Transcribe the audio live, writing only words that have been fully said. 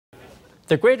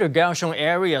The greater Kaohsiung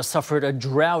area suffered a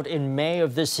drought in May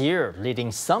of this year,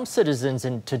 leading some citizens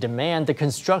to demand the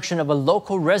construction of a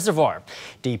local reservoir.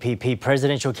 DPP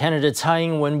presidential candidate Tsai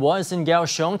Ing-wen was in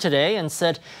Kaohsiung today and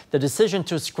said the decision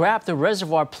to scrap the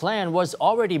reservoir plan was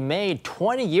already made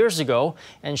 20 years ago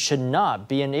and should not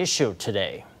be an issue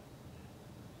today.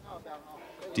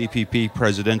 DPP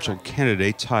presidential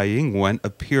candidate Tsai Ing-wen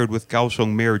appeared with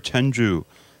Kaohsiung Mayor Chen Chu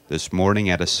this morning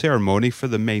at a ceremony for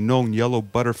the Meinung Yellow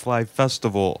Butterfly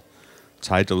Festival.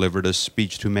 Tsai delivered a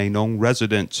speech to Meinung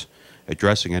residents,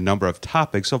 addressing a number of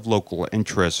topics of local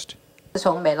interest. This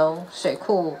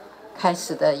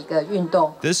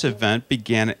event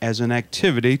began as an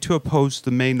activity to oppose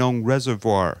the Meinung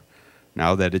Reservoir.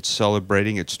 Now that it's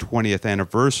celebrating its 20th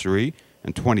anniversary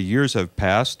and 20 years have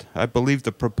passed, I believe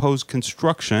the proposed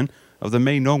construction of the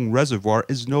Meinung Reservoir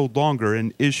is no longer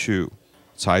an issue.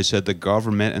 Tsai said the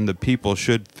government and the people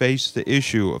should face the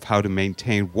issue of how to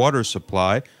maintain water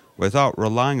supply without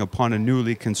relying upon a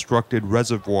newly constructed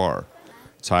reservoir.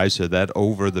 Tsai said that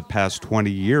over the past 20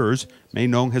 years,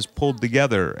 Meinung has pulled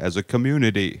together as a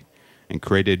community and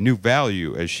created new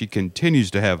value as she continues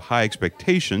to have high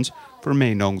expectations for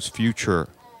Meinung's future.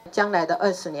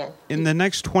 In the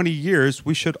next 20 years,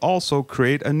 we should also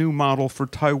create a new model for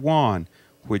Taiwan,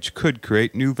 which could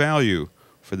create new value.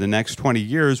 For the next 20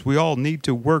 years, we all need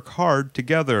to work hard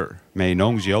together.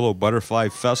 Meinung's Yellow Butterfly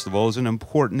Festival is an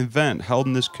important event held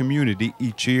in this community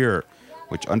each year,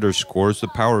 which underscores the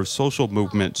power of social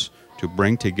movements to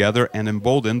bring together and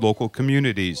embolden local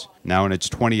communities. Now in its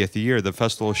 20th year, the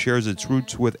festival shares its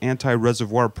roots with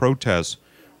anti-reservoir protests,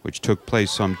 which took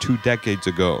place some 2 decades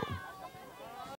ago.